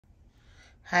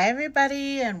Hi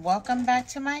everybody, and welcome back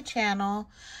to my channel.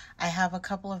 I have a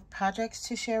couple of projects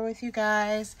to share with you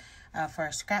guys for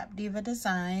Scrapdiva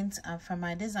Designs from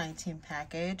my design team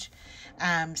package.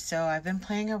 So I've been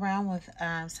playing around with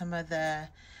some of the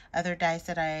other dies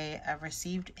that I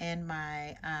received in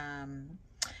my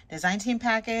design team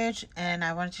package, and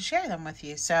I wanted to share them with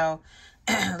you. So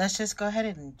let's just go ahead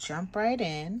and jump right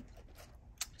in.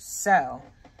 So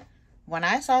when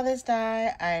I saw this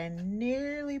die, I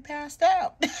nearly passed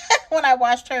out when I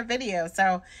watched her video.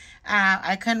 So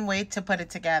I couldn't wait to put it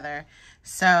together.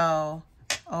 So,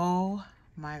 oh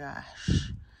my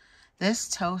gosh. This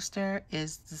toaster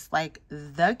is just like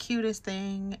the cutest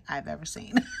thing I've ever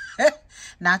seen.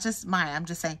 Not just mine, I'm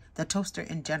just saying the toaster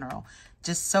in general.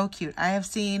 Just so cute. I have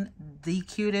seen the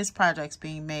cutest projects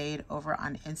being made over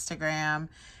on Instagram.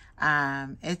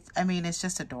 It's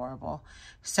just adorable.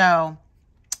 So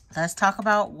let's talk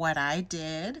about what I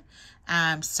did.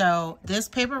 So this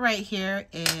paper right here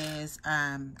is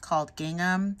called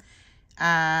gingham.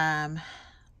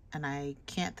 And I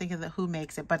can't think of who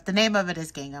makes it, but the name of it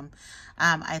is gingham.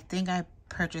 I think I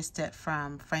purchased it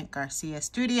from Frank Garcia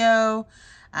Studio,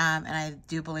 and I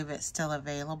do believe it's still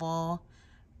available,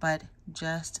 but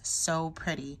just so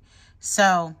pretty.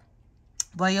 So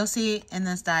what you'll see in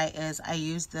this die is I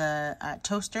used the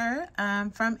toaster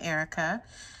from Erica.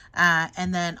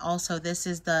 And then also this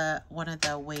is one of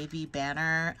the Wavy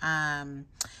banner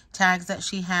tags that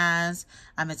she has.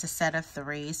 It's a set of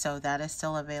 3, so that is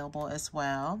still available as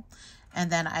well.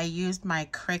 And then I used my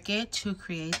Cricut to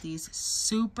create these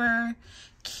super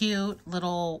cute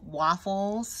little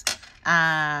waffles.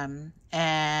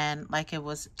 And like it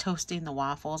was toasting the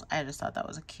waffles. I just thought that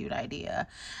was a cute idea.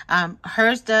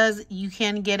 Hers does, you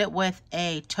can get it with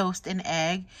a toast and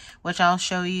egg, which I'll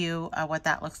show you what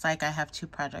that looks like. I have 2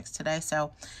 projects today,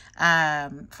 so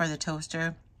for the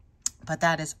toaster, but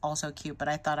that is also cute. But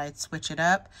I thought I'd switch it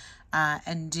up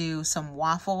and do some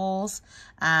waffles.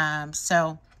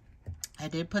 So I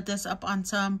did put this up on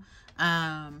some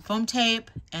foam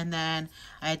tape, and then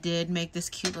I did make this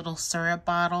cute little syrup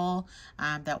bottle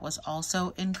that was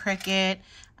also in Cricut,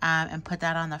 and put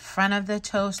that on the front of the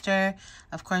toaster.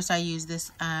 Of course, I used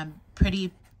this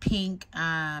pretty pink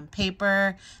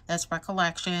paper that's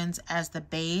Recollections as the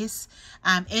base.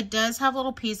 It does have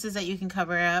little pieces that you can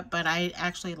cover up, but I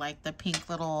actually like the pink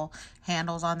little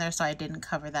handles on there, so I didn't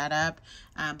cover that up.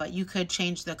 But you could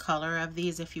change the color of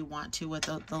these if you want to with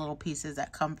the little pieces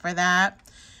that come for that.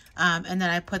 And then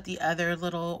I put the other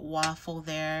little waffle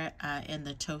there in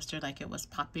the toaster like it was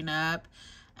popping up.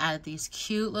 Added these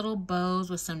cute little bows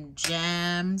with some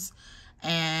gems.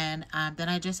 And then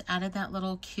I just added that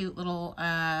little cute little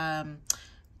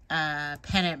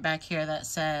pennant back here that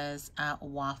says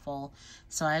Waffle.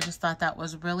 So I just thought that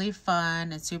was really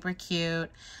fun and super cute.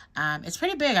 It's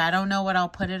pretty big. I don't know what I'll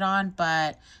put it on,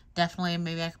 but definitely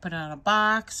maybe I could put it on a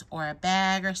box or a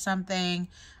bag or something.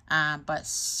 But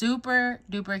super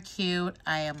duper cute.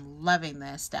 I am loving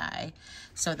this die.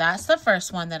 So that's the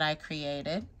first one that I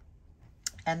created.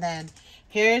 And then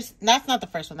that's not the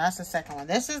first one, that's the second one.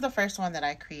 This is the first one that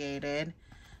I created.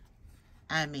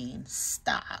 I mean,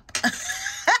 stop.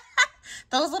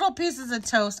 Those little pieces of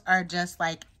toast are just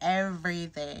like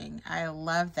everything. I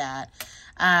love that.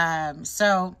 I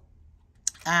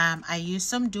used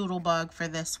some Doodle bug for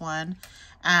this one.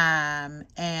 And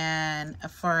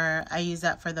I use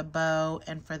that for the bow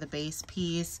and for the base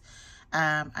piece.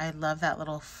 I love that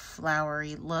little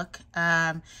flowery look.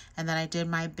 And then I did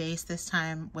my base this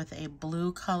time with a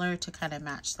blue color to kind of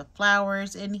match the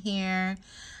flowers in here.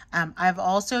 I've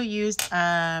also used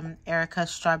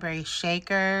Erica's strawberry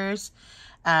shakers,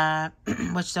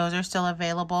 which those are still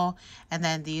available. And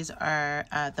then these are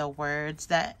the words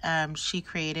that she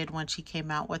created when she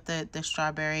came out with the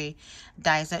strawberry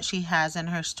dies that she has in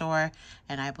her store.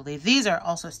 And I believe these are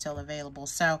also still available.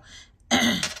 So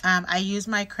I used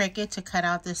my Cricut to cut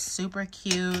out this super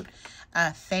cute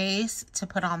face to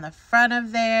put on the front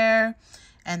of there.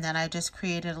 And then I just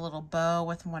created a little bow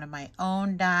with one of my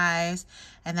own dies.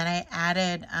 And then I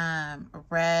added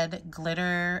red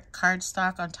glitter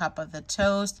cardstock on top of the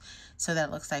toast, so that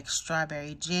it looks like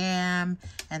strawberry jam.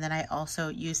 And then I also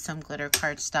used some glitter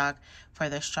cardstock for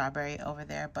the strawberry over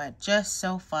there. But just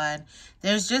so fun.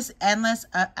 There's just endless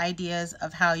ideas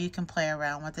of how you can play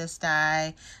around with this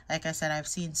die. Like I said, I've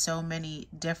seen so many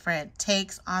different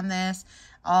takes on this.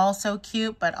 All so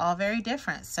cute, but all very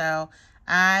different. So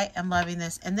I am loving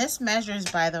this. And this measures,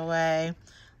 by the way,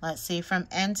 let's see, from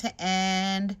end to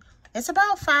end, it's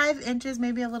about 5 inches,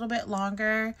 maybe a little bit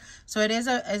longer. So it is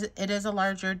a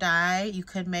larger die. You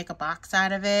could make a box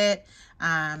out of it.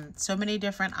 So many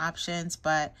different options,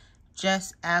 but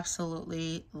Just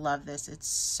absolutely love this. It's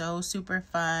so super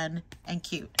fun and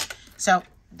cute. So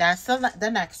that's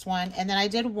the next one. And then I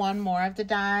did one more of the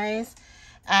dies.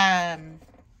 I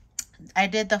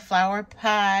did the flower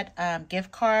pot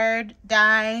gift card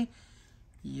die.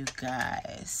 You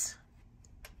guys,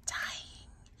 dying.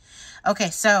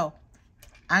 Okay, so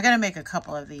I'm gonna make a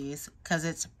couple of these because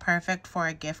it's perfect for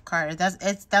a gift card.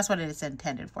 That's what it is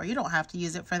intended for. You don't have to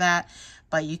use it for that,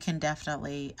 but you can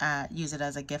definitely use it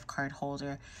as a gift card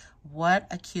holder. What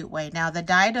a cute way. Now the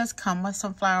die does come with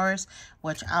some flowers,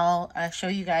 which I'll show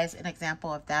you guys an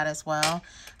example of that as well.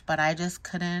 But I just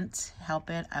couldn't help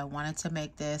it. I wanted to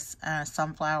make this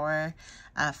sunflower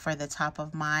for the top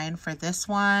of mine for this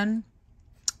one.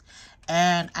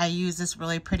 And I use this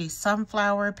really pretty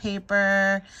sunflower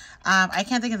paper. I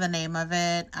can't think of the name of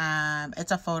it.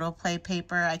 It's a photo play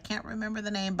paper. I can't remember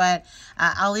the name, but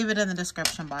I'll leave it in the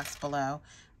description box below.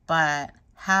 But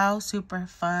how super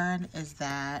fun is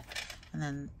that? And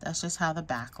then that's just how the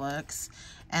back looks.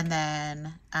 And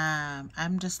then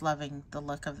I'm just loving the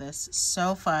look of this.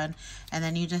 So fun. And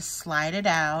then you just slide it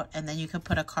out and then you can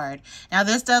put a card. Now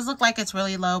this does look like it's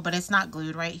really low, but it's not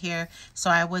glued right here. So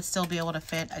I would still be able to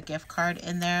fit a gift card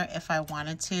in there if I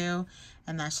wanted to.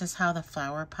 And that's just how the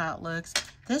flower pot looks.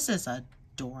 This is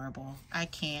adorable. I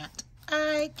can't.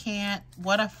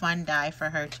 What a fun die for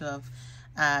her to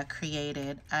have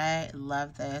created. I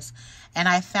love this. And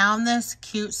I found this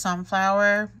cute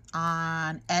sunflower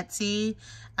on Etsy.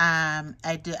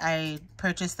 I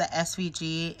purchased the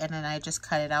SVG and then I just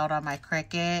cut it out on my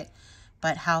Cricut.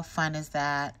 But how fun is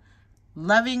that?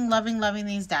 Loving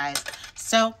these dies.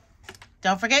 So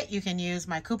don't forget, you can use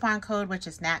my coupon code, which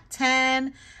is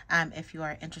NAT10, if you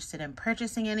are interested in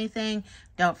purchasing anything.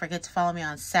 Don't forget to follow me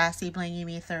on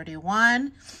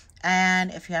SassyBlingyMe31. And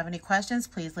if you have any questions,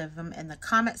 please leave them in the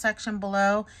comment section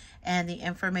below. And the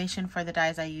information for the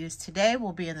dies I used today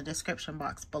will be in the description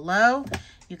box below.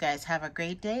 You guys have a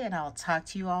great day, and I'll talk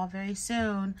to you all very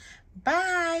soon.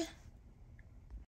 Bye!